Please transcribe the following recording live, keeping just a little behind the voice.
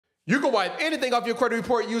You can wipe anything off your credit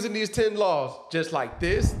report using these 10 laws, just like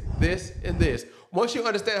this, this, and this. Once you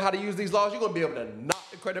understand how to use these laws, you're gonna be able to knock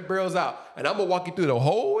the credit bureaus out. And I'm gonna walk you through the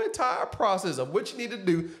whole entire process of what you need to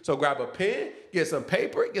do. So grab a pen, get some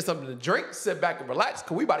paper, get something to drink, sit back and relax,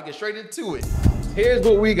 because we about to get straight into it. Here's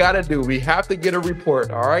what we gotta do. We have to get a report,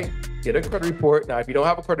 all right? Get a credit report. Now, if you don't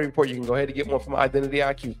have a credit report, you can go ahead and get one from Identity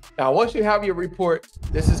IQ. Now, once you have your report,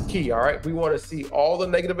 this is key, all right? We wanna see all the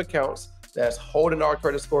negative accounts that's holding our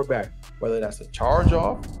credit score back, whether that's a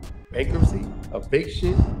charge-off, bankruptcy,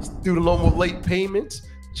 eviction, student loan with late payments,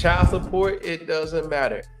 child support, it doesn't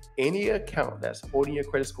matter. Any account that's holding your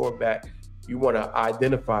credit score back, you want to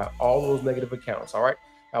identify all those negative accounts, all right?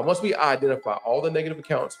 Now, once we identify all the negative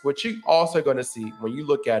accounts, what you also going to see when you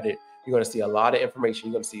look at it, you're going to see a lot of information.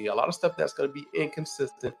 You're going to see a lot of stuff that's going to be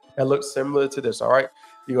inconsistent that looks similar to this, all right?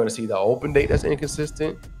 You're going to see the open date that's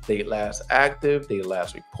inconsistent, date last active, date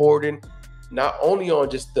last reported. Not only on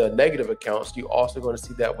just the negative accounts, you also going to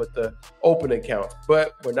see that with the open accounts,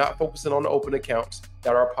 but we're not focusing on the open accounts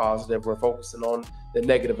that are positive. We're focusing on the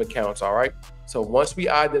negative accounts, all right? So once we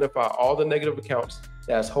identify all the negative accounts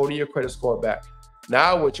that's holding your credit score back,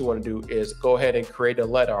 now what you want to do is go ahead and create a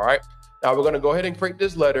letter, all right? Now we're going to go ahead and create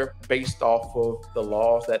this letter based off of the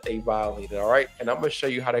laws that they violated, all right? And I'm going to show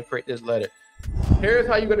you how to create this letter. Here's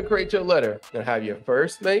how you're going to create your letter. You're going to have your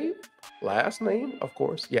first name, last name, of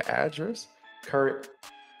course, your address,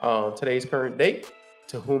 today's current date,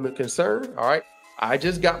 to whom it concerned. All right, I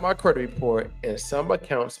just got my credit report, and some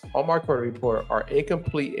accounts on my credit report are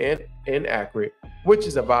incomplete and inaccurate, which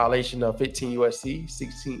is a violation of 15 USC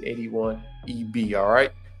 1681 EB. All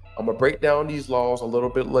right, I'm gonna break down these laws a little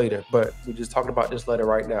bit later, but we're just talking about this letter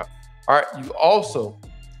right now. All right, you also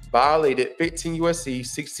violated 15 USC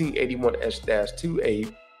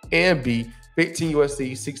 1681-2A and B, 15 USC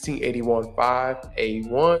 1681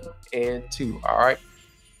 5A1 and 2. All right.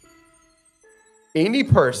 Any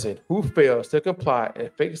person who fails to comply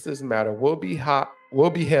and fix this matter will be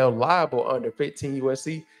held liable under 15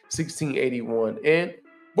 USC 1681 N,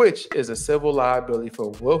 which is a civil liability for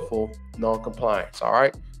willful non-compliance. All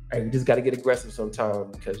right. And you just got to get aggressive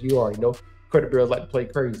sometimes, because you already know credit bureaus like to play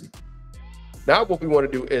crazy. Now, what we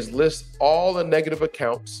want to do is list all the negative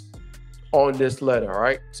accounts on this letter, all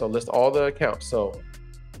right? So list all the accounts. So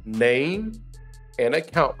name and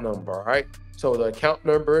account number, all right? So the account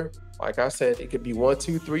number, like I said, it could be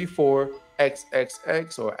 1234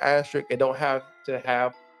 XXX or asterisk. It don't have to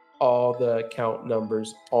have all the account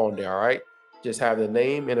numbers on there, all right? Just have the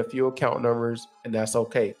name and a few account numbers, and that's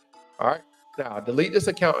okay, all right? Now, delete this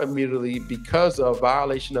account immediately because of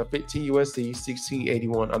violation of 15 USC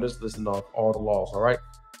 1681. I'm just listing off all the laws, all right?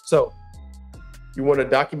 So you want to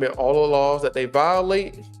document all the laws that they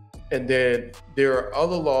violate. And then there are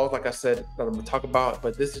other laws, like I said, that I'm going to talk about,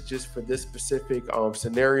 but this is just for this specific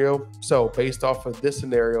scenario. So based off of this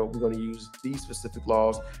scenario, we're going to use these specific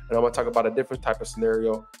laws. And I'm going to talk about a different type of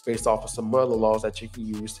scenario based off of some other laws that you can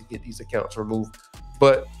use to get these accounts removed.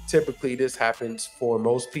 But typically this happens for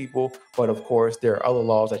most people. But of course, there are other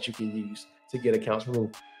laws that you can use to get accounts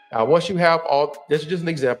removed. Now, once you have all, this is just an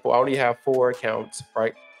example. I only have 4 accounts,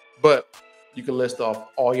 right? But you can list off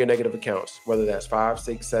all your negative accounts, whether that's 5,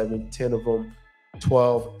 6, 7, 10 of them,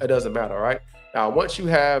 12, it doesn't matter, right? Now, once you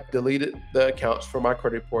have deleted the accounts from my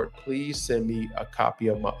credit report, please send me a copy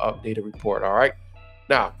of my updated report, all right?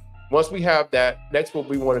 Now, once we have that, next what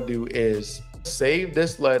we want to do is save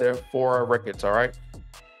this letter for our records, all right?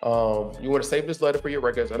 You want to save this letter for your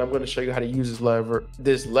records, and I'm going to show you how to use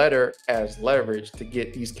this letter as leverage to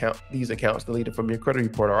get these accounts deleted from your credit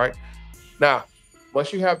report, all right? Now,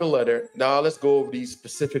 once you have the letter, now let's go over these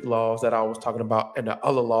specific laws that I was talking about and the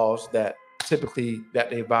other laws that typically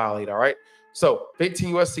they violate, all right? So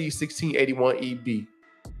 15 USC 1681 EB,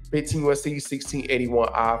 15 USC 1681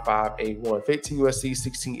 I5A1, 15 USC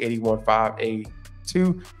 1681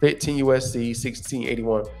 5A2, 15 USC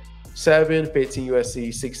 1681 7, 15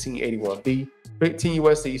 USC 1681 B, 15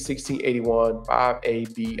 USC 1681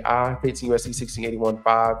 5ABI, 15 USC 1681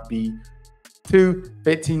 5B.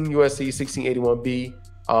 15 USC 1681B,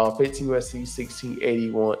 15 USC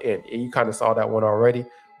 1681N. And you kind of saw that one already,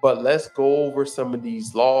 but let's go over some of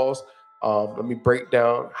these laws. Let me break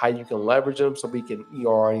down how you can leverage them so we can, you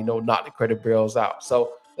already know, knock the credit bureaus out.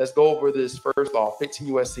 So let's go over this first law, 15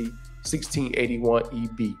 USC 1681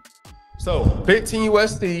 EB. So 15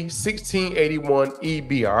 USC 1681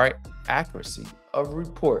 EB, all right, accuracy of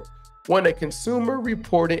report. When a consumer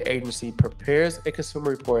reporting agency prepares a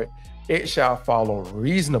consumer report, it shall follow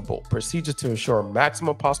reasonable procedures to ensure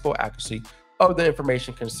maximum possible accuracy of the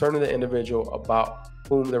information concerning the individual about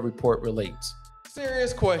whom the report relates.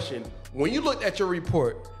 Serious question. When you looked at your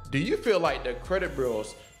report, do you feel like the credit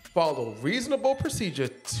bureaus follow reasonable procedure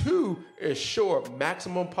to ensure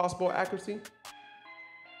maximum possible accuracy.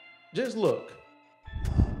 Just look.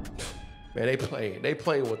 Man, they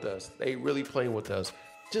playing with us. They really playing with us.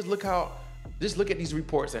 Just look at these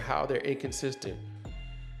reports and how they're inconsistent.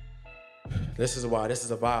 This is why this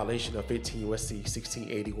is a violation of 15 USC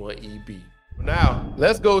 1681 EB. Now,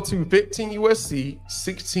 let's go to 15 USC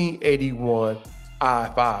 1681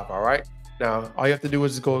 I5, all right? Now, all you have to do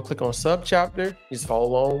is just go click on subchapter. Just follow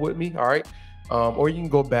along with me, all right? Or you can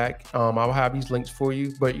go back. I'll have these links for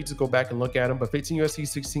you, but you just go back and look at them. But 15 USC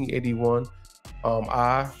 1681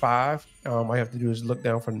 I5, all you have to do is look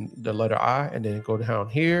down from the letter I and then go down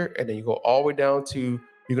here, and then you go all the way down to,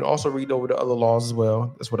 you can also read over the other laws as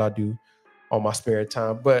well. That's what I do on my spare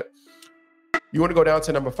time. But you want to go down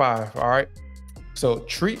to number 5, all right? So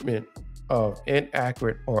treatment of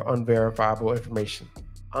inaccurate or unverifiable information.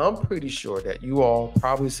 I'm pretty sure that you all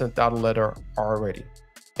probably sent out a letter already.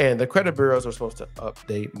 And the credit bureaus are supposed to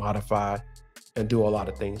update, modify, and do a lot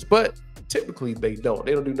of things. But typically they don't.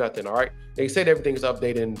 They don't do nothing, all right? They say that everything's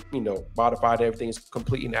updated and, modified, everything's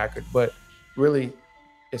complete and accurate, but really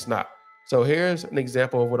it's not. So here's an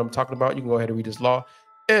example of what I'm talking about. You can go ahead and read this law.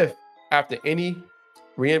 If after any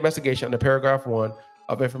reinvestigation under paragraph 1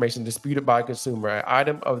 of information disputed by a consumer, an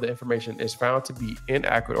item of the information is found to be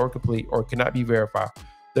inaccurate or complete or cannot be verified,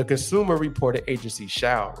 the consumer reporting agency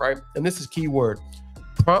shall, right? And this is key word,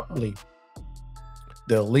 promptly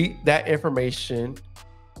delete that information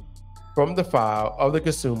from the file of the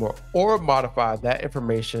consumer or modify that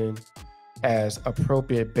information as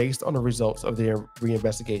appropriate based on the results of their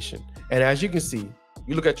reinvestigation. And as you can see,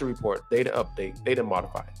 you look at your report, they didn't update, they didn't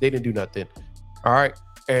modify, they didn't do nothing. All right.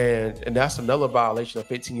 And that's another violation of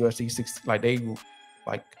 15 USC 6.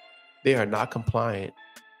 They are not compliant.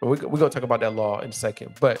 And we're going to talk about that law in a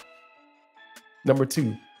second. But number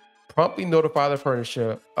 2, promptly notify the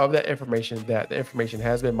furnisher of that information that the information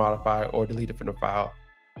has been modified or deleted from the file.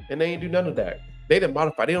 And they ain't do none of that. They didn't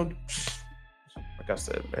modify. They don't, like I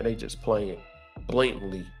said, man, they just playing,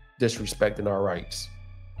 blatantly disrespecting our rights.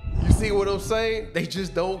 You see what I'm saying? They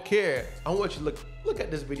just don't care. I want you to look at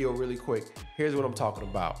this video really quick. Here's what I'm talking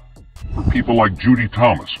about. For people like Judy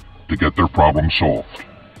Thomas to get their problem solved.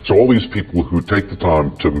 So all these people who take the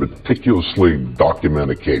time to meticulously document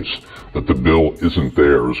a case that the bill isn't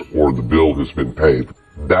theirs or the bill has been paid,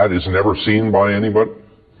 that is never seen by anybody.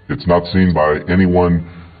 It's not seen by anyone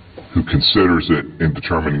who considers it in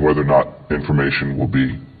determining whether or not information will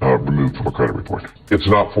be removed from a credit report. It's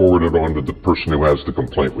not forwarded on to the person who has the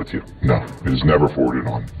complaint with you. No, it is never forwarded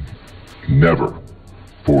on. Never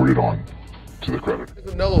forwarded on to the creditor.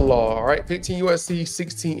 There's another law, all right? 15 USC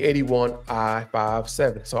 1681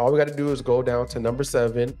 I57. So all we got to do is go down to number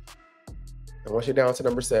 7. And once you're down to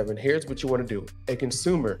number 7, here's what you want to do. A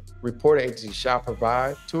consumer reporting agency shall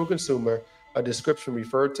provide to a consumer a description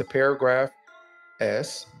referred to paragraph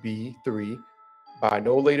SB3 by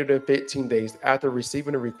no later than 15 days after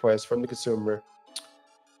receiving a request from the consumer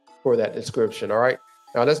for that description. All right.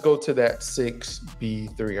 Now let's go to that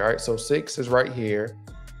 6B3. All right. So 6 is right here,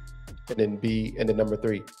 and then B, and then number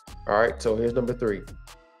 3. All right. So here's number 3.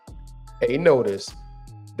 A notice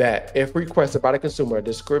that if requested by the consumer, a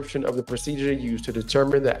description of the procedure used to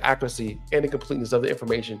determine the accuracy and the completeness of the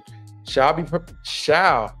information shall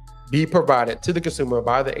be provided to the consumer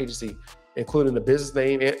by the agency, including the business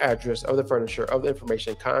name and address of the furnisher of the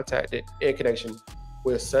information contacted in connection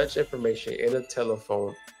with such information and a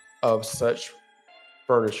telephone of such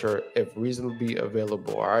furnisher if reasonably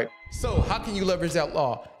available. All right. So how can you leverage that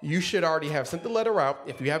law? You should already have sent the letter out.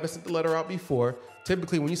 If you haven't sent the letter out before,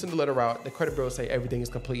 typically when you send the letter out, the credit bureau say everything is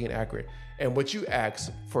complete and accurate. And what you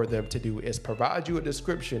ask for them to do is provide you a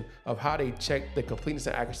description of how they check the completeness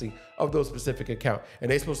and accuracy of those specific account. And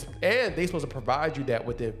they're supposed to provide you that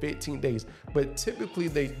within 15 days, but typically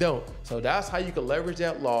they don't. So that's how you can leverage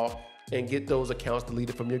that law and get those accounts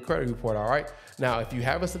deleted from your credit report. All right. Now, if you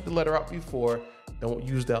haven't sent the letter out before, don't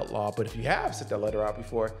use that law. But if you have sent that letter out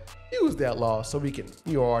before, use that law so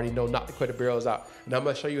you already know not the credit bureaus out. And I'm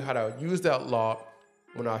going to show you how to use that law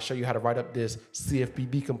when I show you how to write up this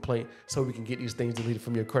CFPB complaint so we can get these things deleted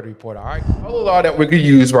from your credit report. All right. Another law that we could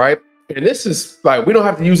use, right? And this is we don't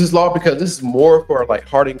have to use this law because this is more for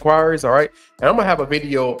hard inquiries. All right. And I'm going to have a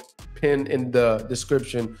video pinned in the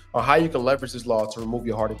description on how you can leverage this law to remove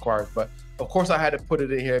your hard inquiries. But of course I had to put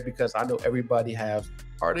it in here because I know everybody has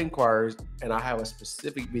hard inquiries, and I have a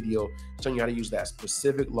specific video showing you how to use that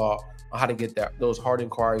specific law on how to get those hard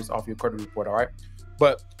inquiries off your credit report. All right.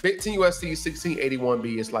 But 15 USC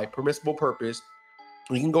 1681B is permissible purpose.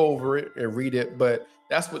 You can go over it and read it, but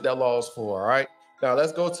that's what that law is for. All right. Now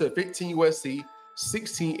let's go to 15 USC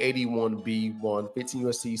 1681B1, 15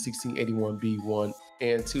 USC 1681B1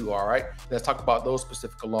 and 2. All right, let's talk about those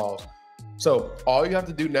specific laws. So all you have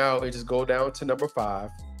to do now is just go down to number 5.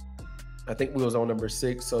 I think we was on number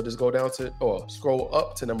 6, so just go down to, or scroll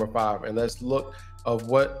up to number 5, and let's look of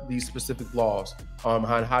what these specific laws and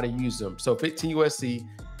how to use them. So 15 USC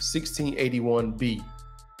 1681B.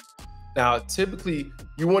 Now, typically,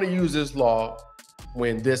 you want to use this law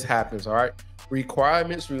when this happens. All right,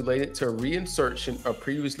 requirements related to reinsertion of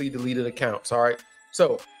previously deleted accounts. All right,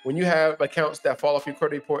 so when you have accounts that fall off your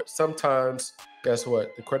credit report, sometimes guess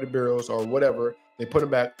what? The credit bureaus or whatever, they put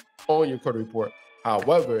them back on your credit report.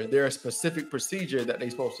 However, there's a specific procedure that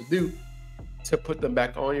they're supposed to do to put them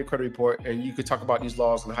back on your credit report. And you could talk about these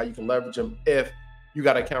laws and how you can leverage them if you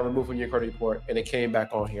got an account removed from your credit report and it came back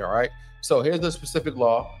on here. All right. So here's the specific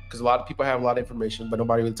law, because a lot of people have a lot of information, but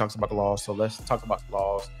nobody really talks about the laws. So let's talk about the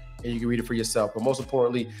laws and you can read it for yourself. But most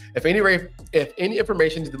importantly, if any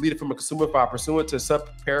information is deleted from a consumer file pursuant to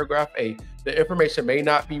subparagraph A, the information may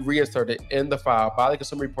not be reinserted in the file by the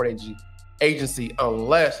consumer report agency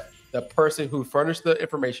unless the person who furnished the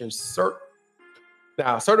information certifies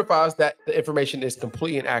that the information is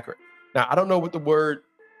complete and accurate. Now, I don't know what the word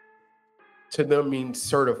to them means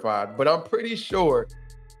certified, but I'm pretty sure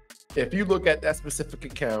if you look at that specific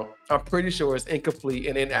account, I'm pretty sure it's incomplete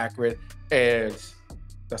and inaccurate. And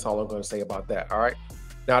that's all I'm going to say about that. All right.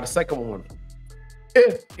 Now, the second one,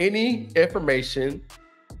 if any information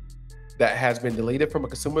that has been deleted from a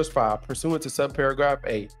consumer's file pursuant to subparagraph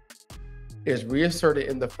A is reinserted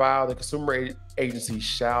in the file, the consumer agency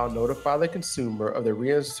shall notify the consumer of the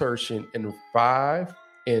reinsertion in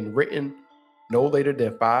written no later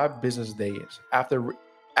than 5 business days after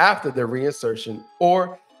the reinsertion,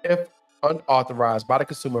 or if unauthorized by the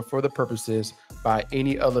consumer for the purposes by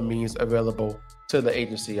any other means available to the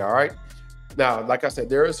agency. All right. Now, like I said,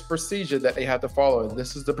 there is a procedure that they have to follow, and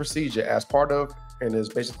this is the procedure as part of, and is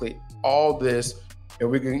basically all this, and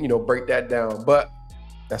we can, break that down. But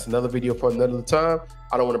that's another video for another time.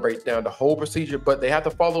 I don't want to break down the whole procedure, but they have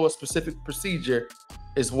to follow a specific procedure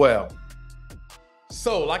as well.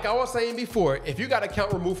 So like I was saying before, if you got an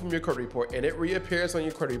account removed from your credit report and it reappears on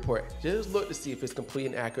your credit report, just look to see if it's complete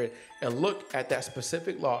and accurate, and look at that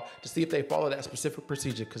specific law to see if they follow that specific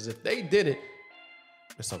procedure. Because if they didn't,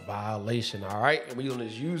 it's a violation. All right. And we're going to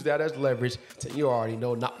just use that as leverage to, you already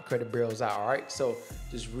know, knock the credit bureaus out. All right. So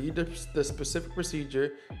just read the specific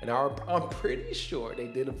procedure, and I'm pretty sure they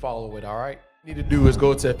didn't follow it. All right. What you need to do is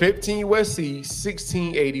go to 15 USC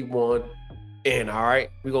 1681. And all right,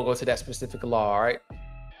 we're gonna go to that specific law. All right,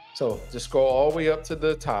 so just scroll all the way up to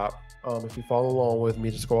the top. If you follow along with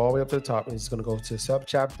me, just scroll all the way up to the top, and it's gonna go to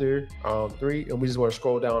subchapter 3, and we just want to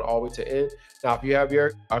scroll down all the way to end. Now, if you have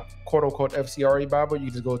your quote unquote FCRA Bible,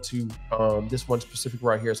 you just go to this one specific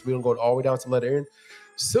right here. So we don't go all the way down to letter N.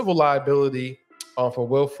 Civil liability for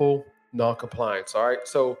willful non-compliance. All right,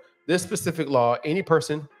 so this specific law, any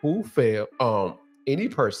person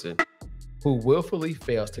who willfully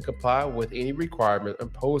fails to comply with any requirement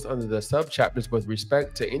imposed under the subchapters with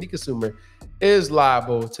respect to any consumer is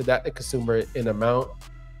liable to that the consumer in amount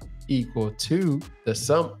equal to the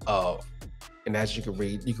sum of. And as you can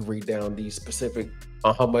read down these specific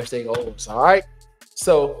on how much they owe. All right.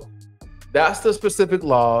 So that's the specific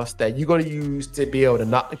laws that you're going to use to be able to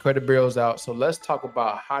knock the credit bureaus out. So let's talk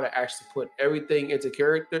about how to actually put everything into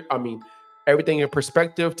everything in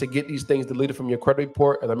perspective to get these things deleted from your credit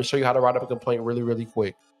report. And let me show you how to write up a complaint really, really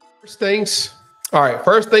quick. First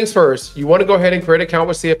things first, you want to go ahead and create an account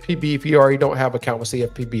with CFPB if you already don't have an account with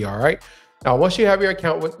CFPB. All right. Now, once you have your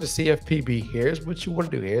account with the CFPB, here's what you want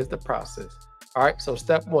to do. Here's the process. All right. So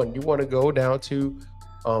step 1, you want to go down to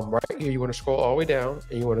right here. You want to scroll all the way down,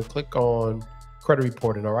 and you want to click on credit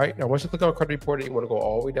reporting. All right. Now, once you click on credit reporting, you want to go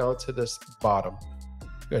all the way down to this bottom,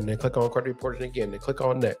 and then click on credit reporting again, then click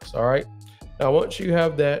on next. All right. Now, once you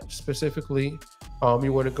have that specifically,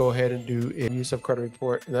 you want to go ahead and do a use of credit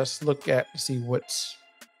report. And let's look at see what's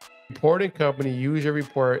reporting company. Use your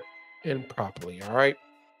report improperly. All right.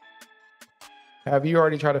 Have you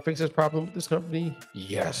already tried to fix this problem with this company?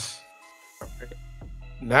 Yes. Okay.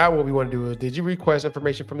 Now what we want to do is, did you request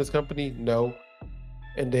information from this company? No.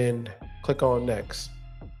 And then click on next.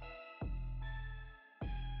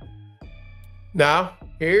 Now,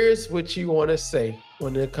 here's what you want to say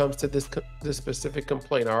when it comes to this specific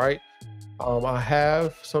complaint. All right. I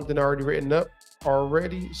have something already written up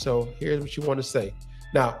already. So here's what you want to say.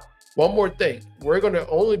 Now, one more thing. We're going to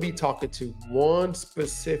only be talking to one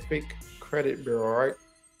specific credit bureau. All right.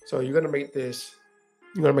 So you're going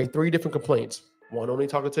to make 3 different complaints. One only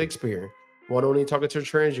talking to Experian, one only talking to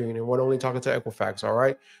TransUnion, and one only talking to Equifax. All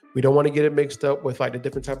right. We don't want to get it mixed up with like the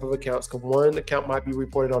different type of accounts, because one account might be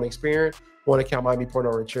reported on Experian, one account might be reported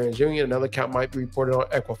on TransUnion, another account might be reported on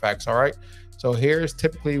Equifax. All right. So here's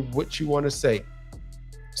typically what you want to say.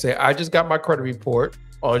 Say, I just got my credit report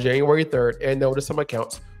on January 3rd and notice some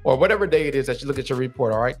accounts, or whatever day it is that you look at your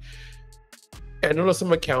report. All right. And notice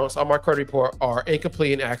some accounts on my credit report are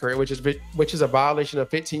incomplete and accurate, which is a violation of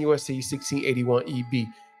 15 USC 1681 EB.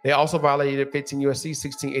 They also violated 15 USC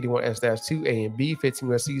 1681 S-2 A and B, 15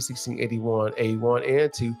 USC 1681 A1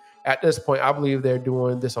 and 2. At this point, I believe they're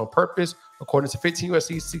doing this on purpose. According to 15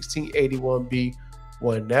 USC 1681 B,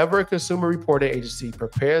 whenever a consumer reporting agency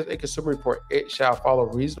prepares a consumer report, it shall follow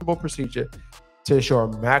reasonable procedure to ensure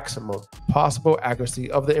maximum possible accuracy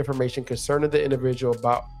of the information concerning the individual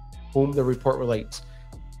about whom the report relates.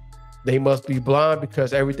 They must be blind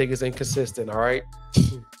because everything is inconsistent. All right.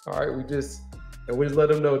 All right. We just let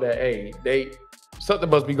them know that, hey, something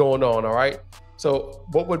must be going on. All right. So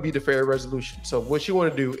what would be the fair resolution? So what you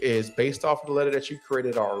want to do is, based off of the letter that you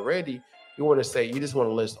created already, you want to say, you just want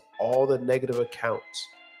to list all the negative accounts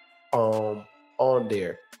on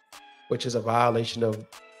there, which is a violation of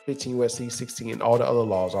 15 USC 16 and all the other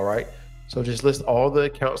laws. All right. So just list all the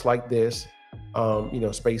accounts like this.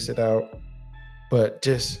 Space it out, but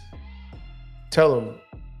just tell them,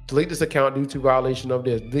 delete this account due to violation of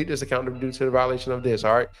this, delete this account due to the violation of this.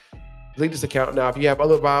 All right, delete this account. Now, if you have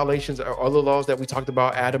other violations or other laws that we talked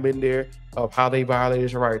about, add them in there of how they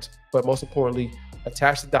violated your rights. But most importantly,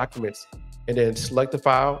 attach the documents and then select the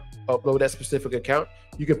file, upload that specific account.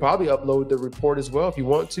 You can probably upload the report as well if you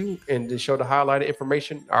want to, and just show the highlighted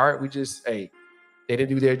information. All right, they didn't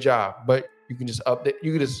do their job, but you can just update.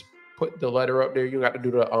 You can just put the letter up there. You got to do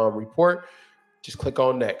the report. Just click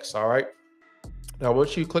on next. All right. Now,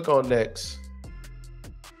 once you click on next,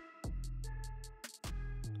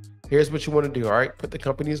 here's what you want to do. All right. Put the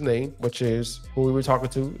company's name, which is who we were talking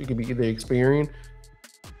to. It could be either Experian.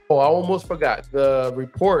 Oh, I almost forgot. The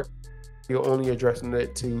report, you're only addressing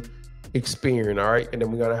it to Experian. All right. And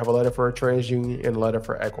then we're going to have a letter for TransUnion and a letter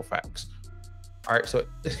for Equifax. All right. So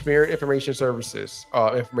Experian Information Services,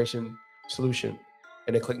 Information Solution.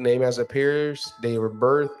 And then click name as appears, date of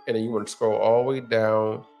birth, and then you want to scroll all the way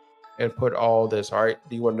down and put all this. All right.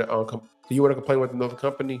 Do you want to complain with another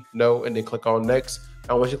company? No. And then click on next.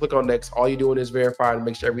 And once you click on next, all you're doing is verify and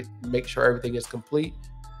make sure everything is complete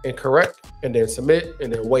and correct, and then submit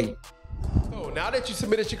and then wait. So now that you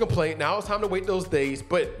submitted your complaint, now it's time to wait those days,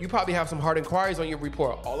 but you probably have some hard inquiries on your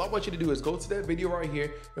report. All I want you to do is go to that video right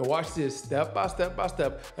here and watch this step by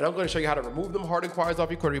step, and I'm going to show you how to remove them hard inquiries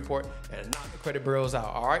off your credit report and knock the credit bureaus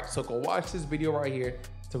out. All right, so go watch this video right here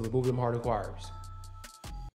to remove them hard inquiries.